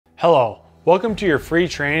Hello, welcome to your free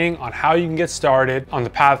training on how you can get started on the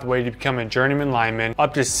pathway to become a journeyman lineman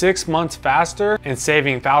up to 6 months faster and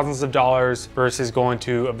saving thousands of dollars versus going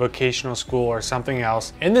to a vocational school or something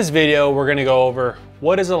else. In this video, we're gonna go over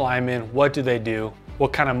what is a lineman, what do they do,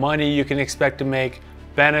 what kind of money you can expect to make,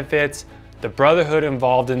 benefits, the brotherhood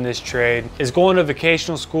involved in this trade. Is going to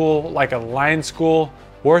vocational school like a line school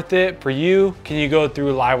worth it for you? Can you go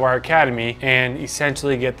through Livewire Academy and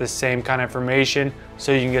essentially get the same kind of information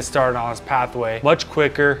so you can get started on this pathway much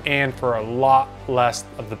quicker and for a lot less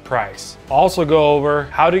of the price? I'll also go over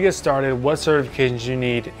how to get started, what certifications you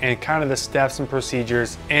need, and kind of the steps and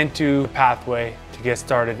procedures into the pathway to get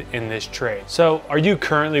started in this trade. So are you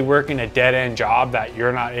currently working a dead-end job that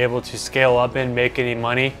you're not able to scale up and make any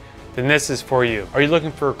money? Then this is for you. Are you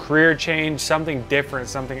looking for a career change, something different,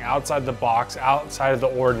 something outside the box, outside of the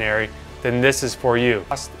ordinary? Then this is for you.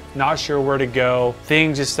 Not sure where to go,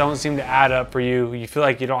 things just don't seem to add up for you, you feel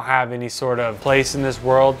like you don't have any sort of place in this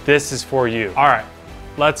world, this is for you. All right,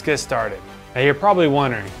 let's get started. Now you're probably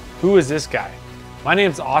wondering, who is this guy? My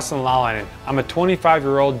name's Austin Lineman. I'm a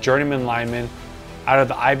 25-year-old journeyman lineman out of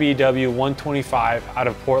the IBEW 125 out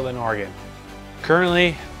of Portland, Oregon.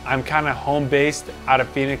 Currently, I'm kind of home-based out of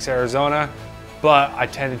Phoenix, Arizona, but I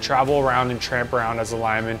tend to travel around and tramp around as a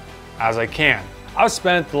lineman as I can. I've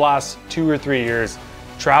spent the last 2 or 3 years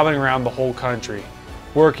traveling around the whole country,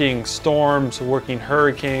 working storms, working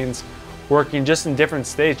hurricanes, working just in different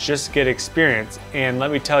states just to get experience. And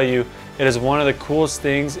let me tell you, it is one of the coolest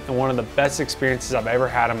things and one of the best experiences I've ever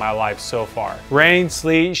had in my life so far. Rain,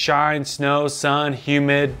 sleet, shine, snow, sun,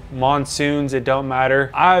 humid, monsoons, it don't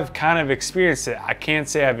matter. I've kind of experienced it. I can't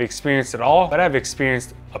say I've experienced it all, but I've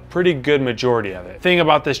experienced a pretty good majority of it. The thing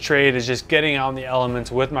about this trade is just getting out in the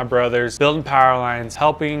elements with my brothers, building power lines,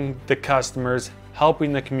 helping the customers,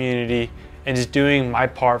 helping the community, and just doing my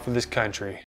part for this country.